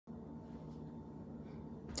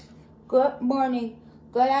good morning,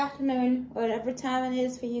 good afternoon, whatever time it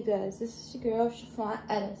is for you guys. This is your girl, Chiffon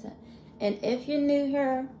Edison. And if you're new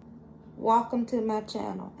here, welcome to my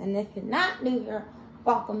channel. And if you're not new here,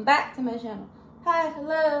 welcome back to my channel. Hi,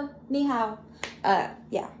 hello, ni hao.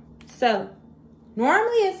 Yeah. So,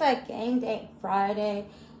 normally it's like game day Friday.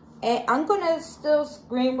 And I'm gonna still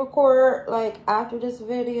screen record like after this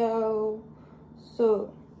video.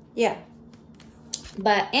 So, yeah.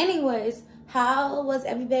 But anyways, how was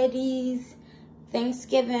everybody's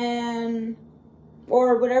Thanksgiving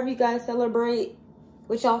or whatever you guys celebrate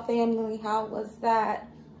with y'all family? How was that?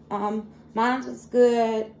 Mine was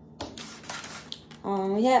good.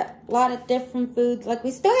 We had a lot of different foods. Like,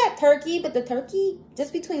 we still had turkey, but the turkey,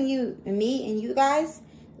 just between you and me and you guys,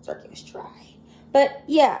 the turkey was dry. But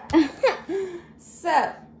yeah.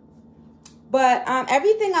 So, but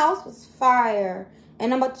everything else was fire.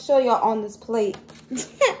 And I'm about to show y'all on this plate.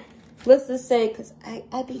 Let's just say, because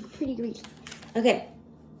I be pretty greasy. Okay.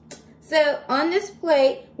 So, on this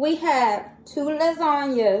plate, we have 2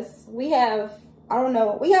 lasagnas. We have, I don't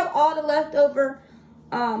know, we have all the leftover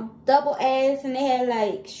double eggs. And they had,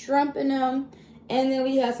 like, shrimp in them. And then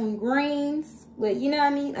we have some greens. With, you know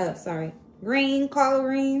what I mean? Oh, sorry. Collard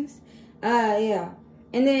greens. Yeah.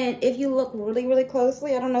 And then, if you look really, really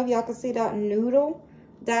closely, I don't know if y'all can see that noodle.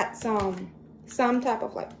 That's, some type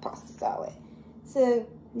of like pasta salad. So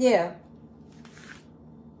yeah.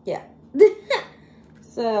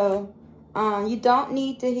 So you don't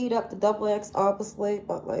need to heat up the double eggs obviously,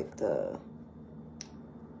 but like the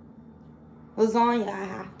lasagna I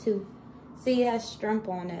have to. See, it has shrimp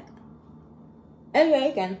on it and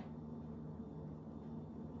bacon.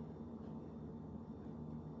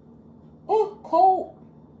 Oh, cold.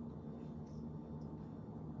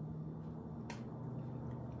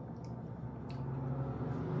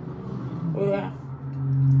 Yeah.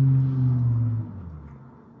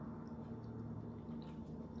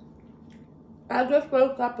 I just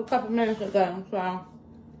woke up a couple minutes ago, so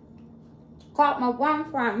called my one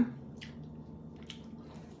friend.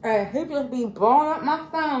 And he just be blowing up my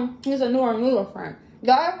phone. He's a newer friend.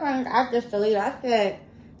 The other friend I just deleted. I said,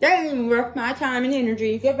 they didn't even worth my time and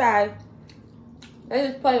energy. Goodbye. They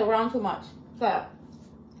just play around too much. So,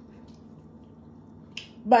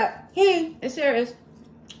 but he is serious.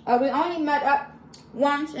 We only met up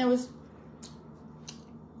once, and it was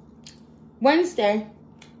Wednesday.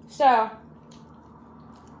 So,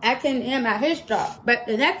 I couldn't him at his job. But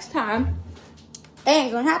the next time, it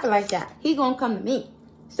ain't gonna happen like that. He gonna come to me.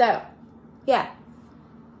 So, yeah.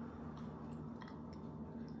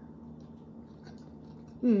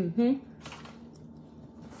 And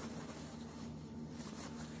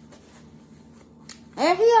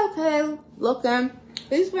he okay looking.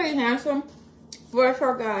 He's pretty handsome. For a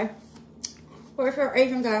short guy. For a short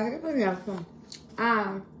Asian guy. He's pretty handsome.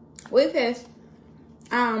 With his,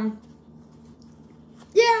 yeah.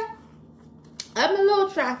 I'm a little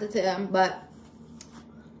attracted to him, but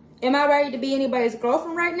am I ready to be anybody's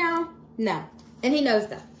girlfriend right now? No. And he knows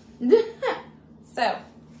that. So.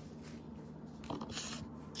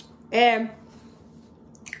 And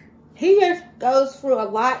he just goes through a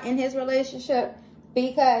lot in his relationship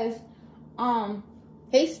because,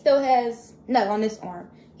 he still has, no, on this arm.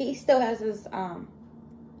 He still has his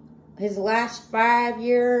last 5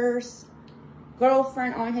 years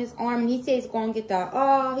girlfriend on his arm. And he says he's going to get that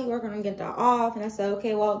off. He's working on getting that off. And I said,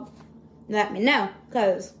 okay, well, let me know.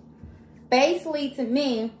 Because basically to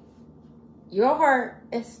me, your heart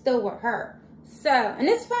is still with her. So, and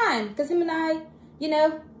it's fine. Because him and I, you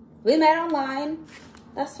know, we met online.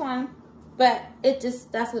 That's fine. But it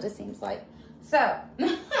just, that's what it seems like. So,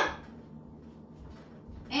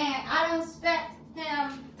 and I don't expect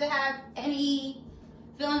him to have any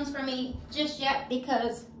feelings for me just yet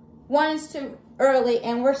because one is too early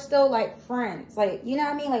and we're still like friends. Like, you know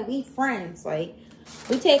what I mean? Like, we friends. Like,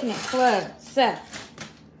 we taking it club. So,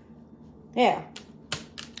 yeah.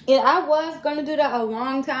 Yeah, I was going to do that a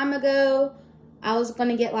long time ago. I was going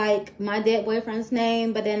to get like my dead boyfriend's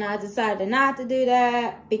name, but then I decided not to do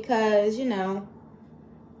that because, you know,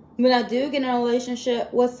 when I do get in a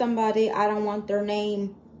relationship with somebody, I don't want their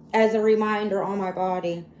name as a reminder on my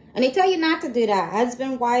body. And they tell you not to do that.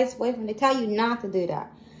 Husband, wife, boyfriend, they tell you not to do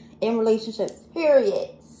that in relationships, period.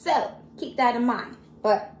 So, keep that in mind.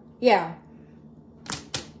 But, yeah.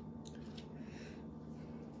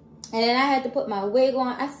 And then I had to put my wig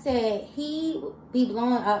on. I said, he be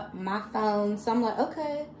blowing up my phone. So, I'm like,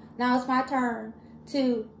 okay, now it's my turn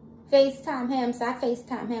to FaceTime him. So, I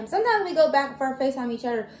FaceTime him. Sometimes we go back and forth, FaceTime each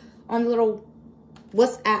other on the little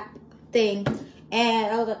WhatsApp thing.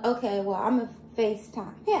 And I was like, okay, well, I'm going to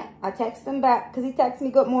FaceTime him. I text him back because he texted me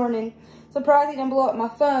good morning. Surprised he didn't blow up my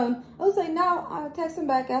phone. I was like, no, I text him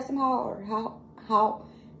back, ask him how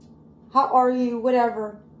are you,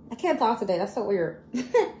 whatever. I can't talk today, that's so weird.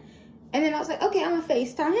 And then I was like, okay, I'm gonna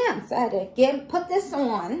FaceTime him. So I had to put this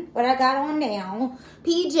on, what I got on now,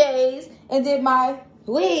 PJs, and did my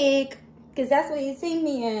wig, because that's what he seen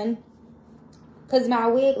me in. Because my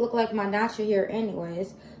wig looked like my natural hair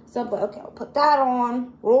anyways. So I'm like, okay, I'll put that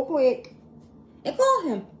on real quick and call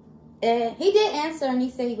him. And he did answer, and he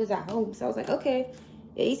said he was at home. So I was like, okay.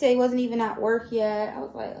 Yeah, he said he wasn't even at work yet. I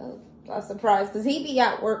was like, oh, I was surprised, because he be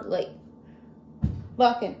at work like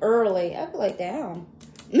fucking early. I'd be like, damn.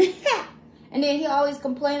 And then he always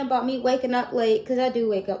complain about me waking up late, because I do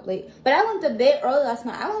wake up late. But I went to bed early last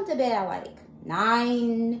night. I went to bed at like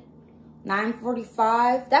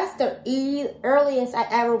 9:45. That's the earliest I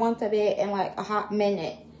ever went to bed in like a hot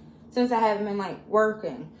minute, since I haven't been like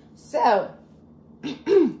working. So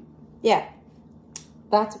yeah,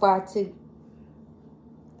 that's why too.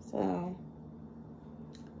 So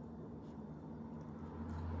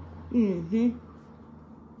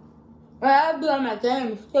well, I'll be on my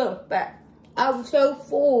games too, but I was so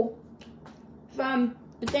full from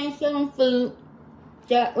the Thanksgiving food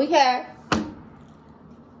that we had.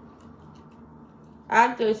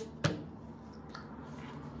 I just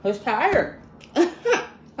was tired. Like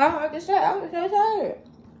I said, I was so tired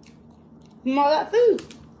from all that food.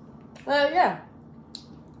 Yeah.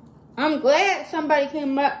 I'm glad somebody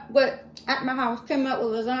came up with, at my house, came up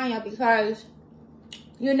with lasagna, because,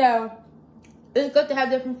 you know, it's good to have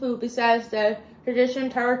different food besides the traditional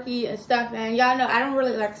turkey and stuffing. Y'all know I don't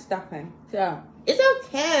really like stuffing. So, it's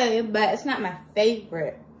okay, but it's not my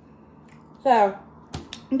favorite. So,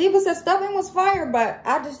 people said stuffing was fire, but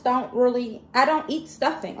I just don't really, I don't eat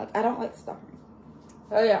stuffing. Like, I don't like stuffing.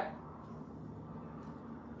 So, yeah.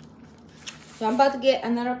 So, I'm about to get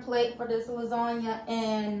another plate for this lasagna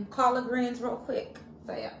and collard greens real quick.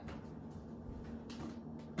 So, yeah.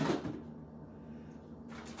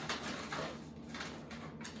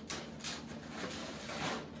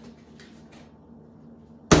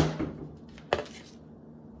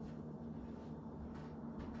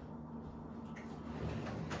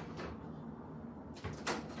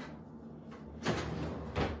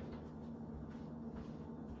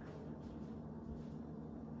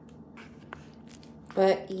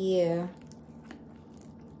 But yeah.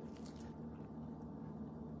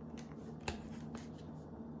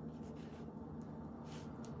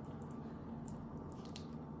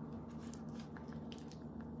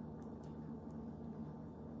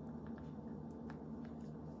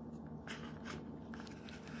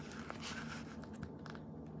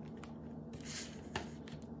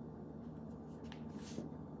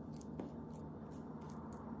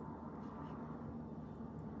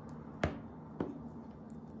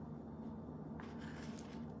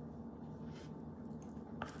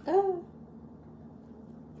 Oh.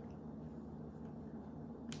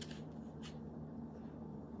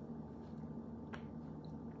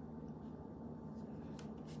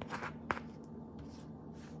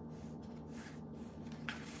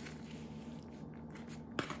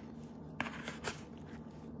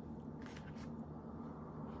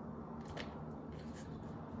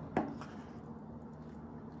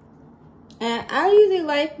 And I usually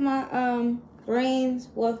like my greens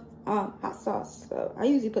with hot sauce. So I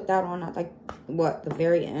usually put that on at like what, the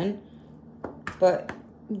very end. But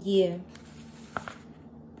yeah.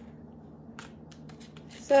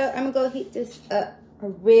 So I'm gonna go heat this up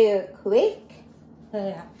real quick.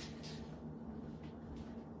 Yeah.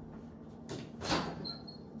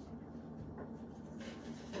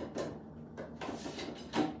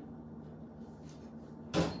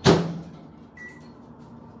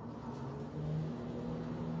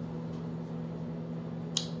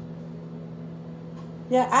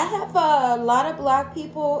 Yeah, I have a lot of black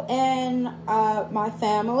people in my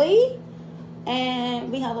family,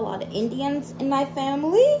 and we have a lot of Indians in my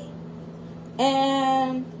family,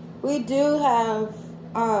 and we do have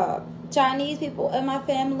Chinese people in my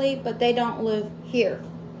family, but they don't live here.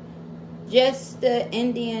 Just the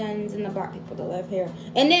Indians and the black people that live here.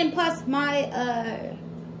 And then plus my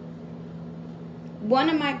one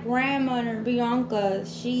of my grandmother, Bianca,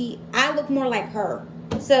 I look more like her.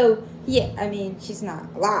 So, yeah, I mean, she's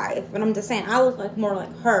not alive, but I'm just saying, I look like more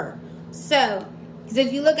like her. So, because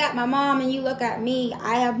if you look at my mom and you look at me,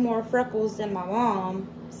 I have more freckles than my mom.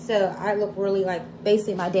 So, I look really like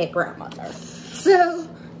basically my dead grandmother. So,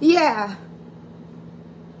 yeah.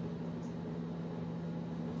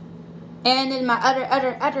 And then my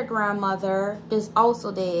other grandmother is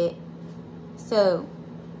also dead. So,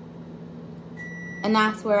 And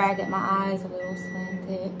that's where I get my eyes a little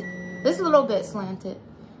slanted. Just a little bit slanted.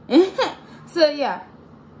 So yeah.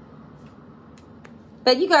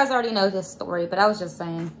 But you guys already know this story, but I was just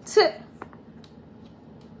saying.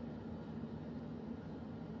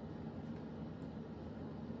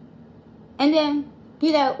 And then,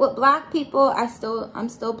 you know, with black people, I'm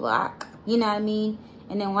still black. You know what I mean?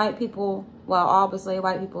 And then white people, well, obviously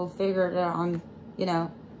white people figure that I'm, you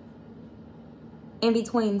know, in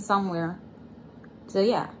between somewhere. So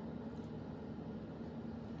yeah.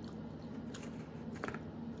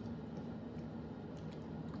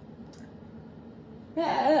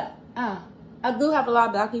 Yeah. I do have a lot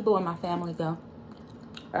of black people in my family though.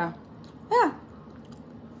 Yeah.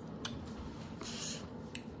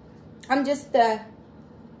 I'm just tan,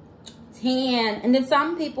 and then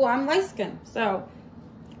some people I'm light skinned. So,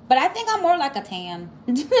 but I think I'm more like a tan.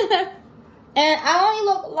 And I only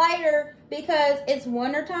look lighter because it's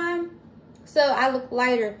winter time, so I look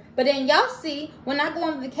lighter. But then y'all see, when I go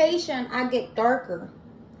on vacation, I get darker.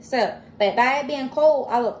 So, but by it being cold,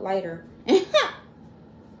 I look lighter.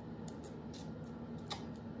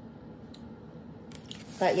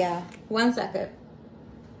 But yeah, 1 second.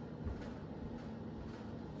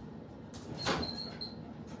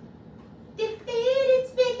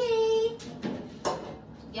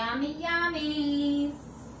 Yummy yummies.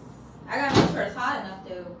 I gotta make sure it's hot enough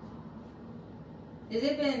though. Has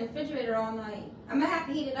it been in the refrigerator all night? I'm gonna have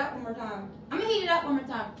to heat it up one more time.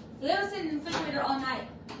 Let it sit in the refrigerator all night.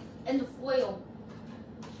 In the foil.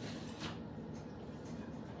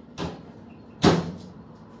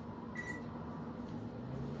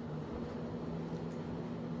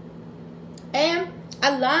 And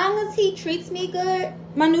as long as he treats me good,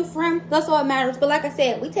 my new friend, that's all that matters. But like I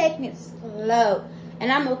said, we taking it slow.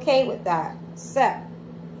 And I'm okay with that. So,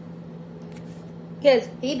 because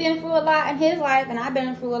he been through a lot in his life, and I've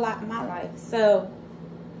been through a lot in my life. So,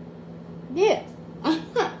 yeah.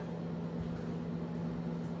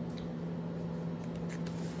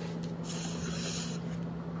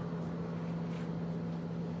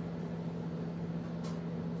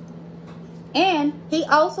 And he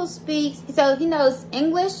also speaks, so he knows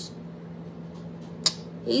English.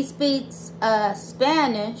 He speaks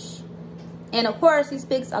Spanish. And of course, he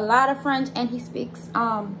speaks a lot of French, and he speaks,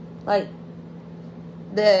 I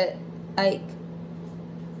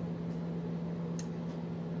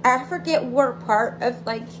forget what part of,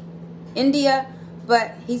 like, India,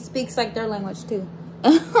 but he speaks, like, their language, too.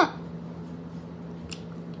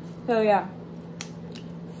 So, yeah.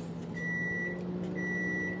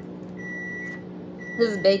 This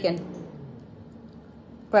is bacon.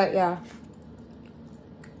 But, yeah.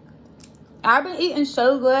 I've been eating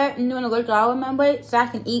so good and doing a good job with my weight, so I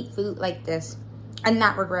can eat food like this and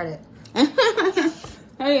not regret it.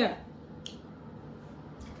 Oh, yeah.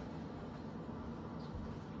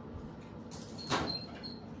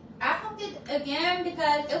 I cooked it again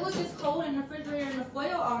because it was just cold in the refrigerator and the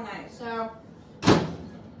foil all night. So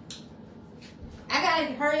I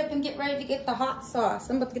gotta hurry up and get ready to get the hot sauce.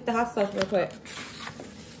 I'm about to get the hot sauce real quick.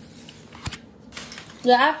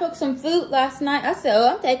 Yeah, I cooked some food last night. I said,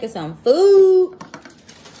 oh, I'm taking some food.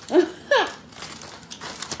 Cause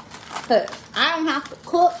I don't have to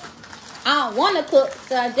cook. I don't want to cook,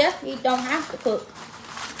 so I definitely don't have to cook.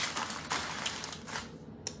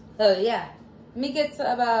 So yeah, let me get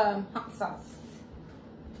some hot sauce.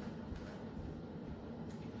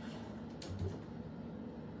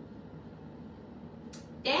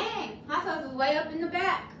 Dang, hot sauce is way up in the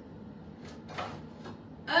back.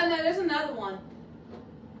 Oh no, there's another one.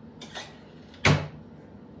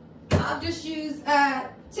 I'll just use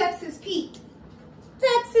Texas Pete.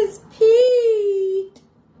 Texas Pete.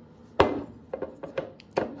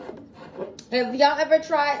 Have y'all ever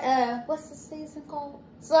tried what's the season called?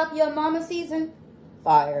 Slap Your Mama season?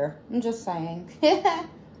 Fire. I'm just saying.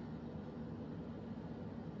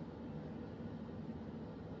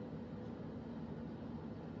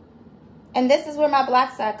 And this is where my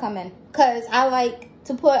black side come in. Cause I like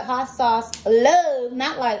to put hot sauce,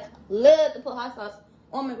 not like love to put hot sauce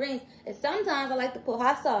on my greens. And sometimes I like to put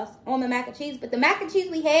hot sauce on my mac and cheese. But the mac and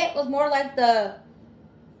cheese we had was more like the,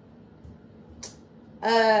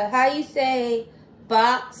 how you say,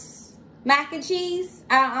 box mac and cheese.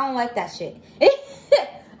 I don't like that shit.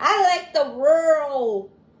 I like the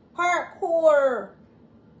rural, hardcore,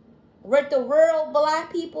 with the rural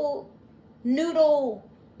black people noodle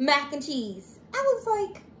mac and cheese. I was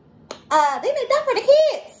like, they made that for the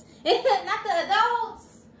kids, not the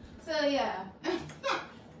adults. So yeah.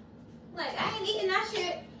 Like, I ain't eating that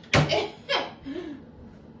shit.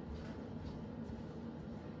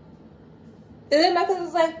 And then my cousin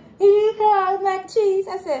was like, you can have mac and cheese.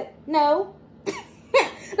 I said, no.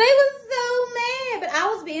 was so mad, but I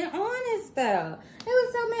was being honest though. They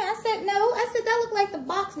was so mad. I said, no. I said, that look like the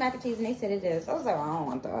box mac and cheese. And they said it is. I was like, I don't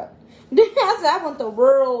want that. I said, I want the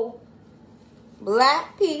real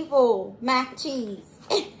black people mac and cheese.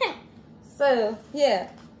 So, yeah.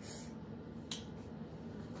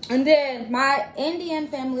 And then my Indian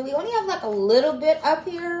family, we only have like a little bit up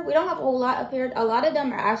here. We don't have a whole lot up here. A lot of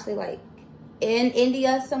them are actually like in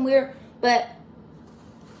India somewhere. But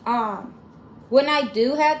when I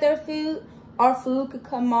do have their food, our food could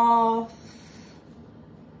come off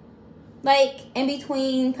like in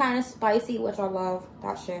between, kind of spicy, which I love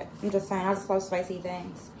that shit. I'm just saying, I just love spicy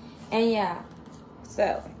things. And yeah,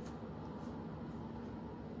 so.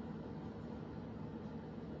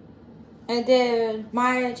 And then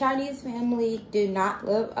my Chinese family do not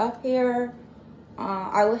live up here.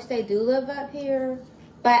 I wish they do live up here.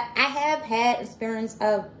 But I have had experience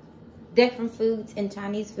of different foods and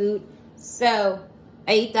Chinese food. So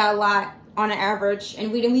I eat that a lot on an average.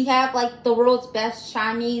 And we have like the world's best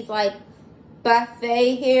Chinese like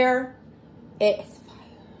buffet here. It's fire.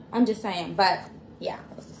 I'm just saying. But yeah,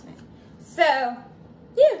 I was just saying. So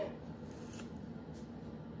yeah.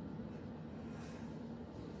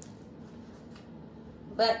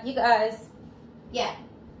 But you guys, yeah,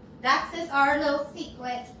 that's just our little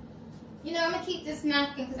secret. You know, I'm gonna keep this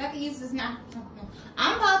napkin because I can use this napkin.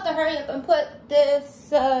 I'm about to hurry up and put this,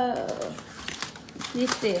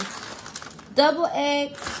 let's see, double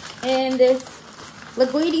eggs and this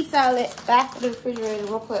linguine salad back in the refrigerator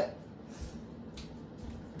real quick.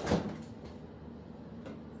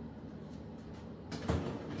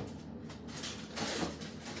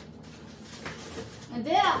 And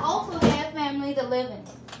then I also have family that live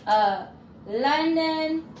in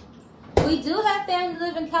London. We do have family that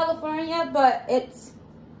live in California, but it's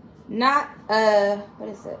not, what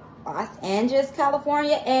is it? Los Angeles,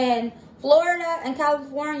 California. And Florida and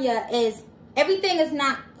California is, everything is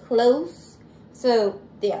not close. So,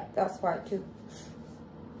 yeah, that's why too.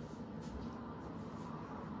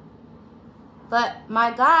 But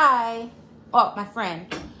my guy, oh, my friend,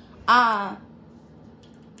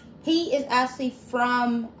 he is actually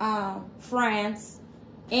from France.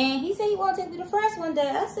 And he said he wanted to take me to France one day.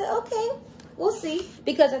 I said, okay, we'll see.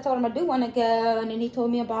 Because I told him I do want to go. And then he told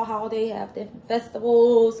me about how they have different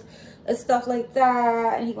festivals and stuff like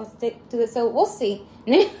that. And he wants to stick to it. So we'll see.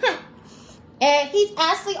 And he's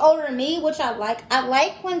actually older than me, which I like. I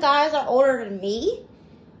like when guys are older than me.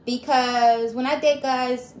 Because when I date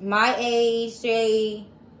guys my age,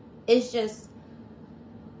 it's just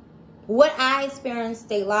what I experienced.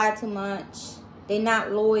 They lie too much. They're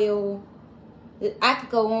not loyal. I could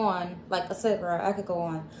go on like a cigarette. I could go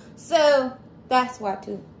on. So that's why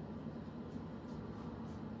too.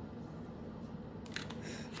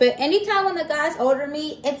 But anytime when the guy's older than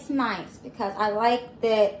me, it's nice because I like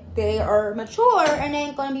that they are mature and they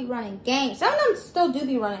ain't gonna be running games. Some of them still do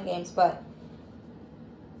be running games, but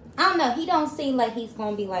I don't know. He don't seem like he's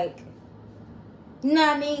gonna be like, you know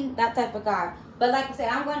what I mean? That type of guy. But like I said,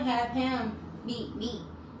 I'm gonna have him meet me.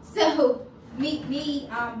 So meet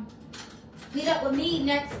up with me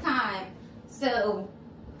next time. So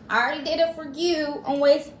I already did it for you. And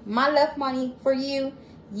waste my left money for you.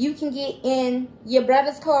 You can get in your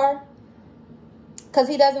brother's car because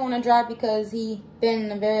he doesn't want to drive because he been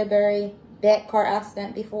in a very, very bad car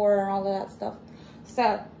accident before and all of that stuff.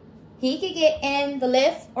 So he could get in the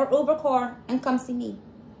Lyft or Uber car and come see me.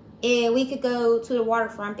 And we could go to the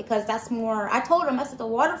waterfront because that's more, I told him, I said the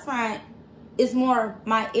waterfront is more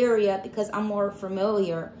my area because I'm more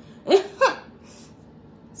familiar.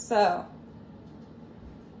 So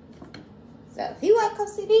if he want to come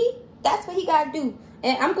see me, that's what he got to do.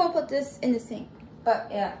 And I'm going to put this in the sink. But,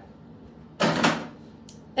 yeah.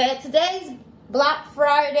 And today's Black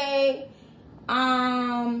Friday.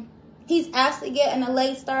 He's actually getting a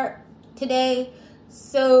late start today.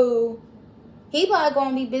 So, he probably going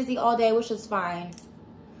to be busy all day, which is fine.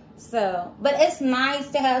 So, but it's nice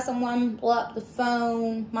to have someone pull up the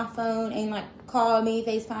phone, my phone, and, like, call me,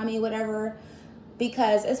 FaceTime me, whatever.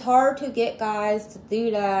 Because it's hard to get guys to do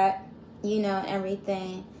that, you know,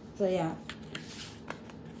 everything. So, yeah.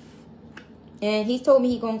 And he told me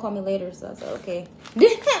he gonna call me later, so I said, okay.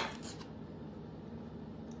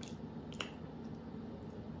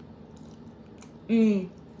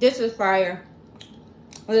 This is fire.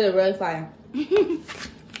 This is really fire.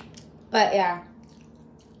 But yeah.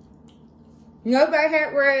 Nobody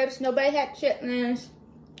had ribs, nobody had chitlins.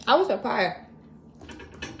 I was surprised.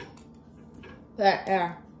 But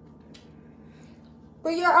yeah.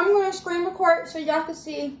 But yeah, I'm gonna screen record so y'all can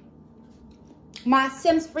see my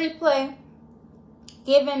Sims free play.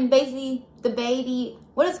 Giving basically the baby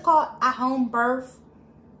what is called a home birth.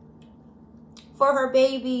 for her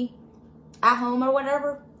baby at home or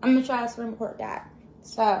whatever. I'm gonna try to screen record that.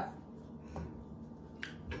 So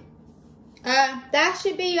that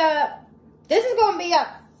should be up. This is gonna be up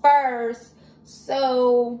first.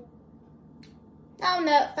 So I don't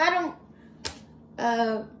know if I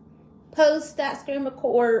don't post that screen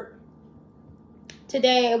record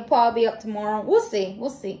today, it'll probably be up tomorrow. We'll see. We'll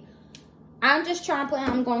see. I'm just trying to plan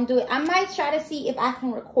how I'm going to do it. I might try to see if I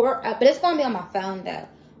can record, but it's going to be on my phone though.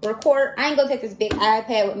 Record. I ain't going to take this big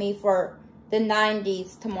iPad with me for the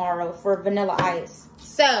 90s tomorrow for Vanilla Ice.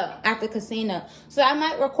 So, at the casino. So, I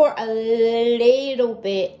might record a little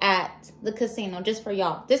bit at the casino just for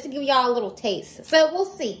y'all. Just to give y'all a little taste. So, we'll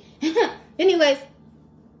see. Anyways,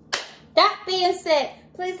 that being said,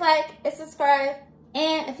 please like and subscribe.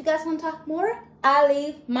 And if you guys want to talk more,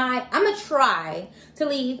 I'm going to try to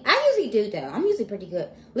leave. I usually do though. I'm usually pretty good.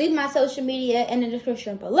 Leave my social media in the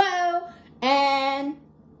description below. And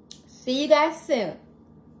see you guys soon.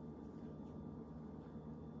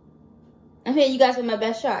 I'm hitting you guys with my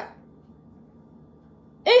best shot.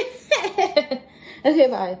 Okay,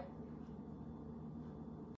 bye.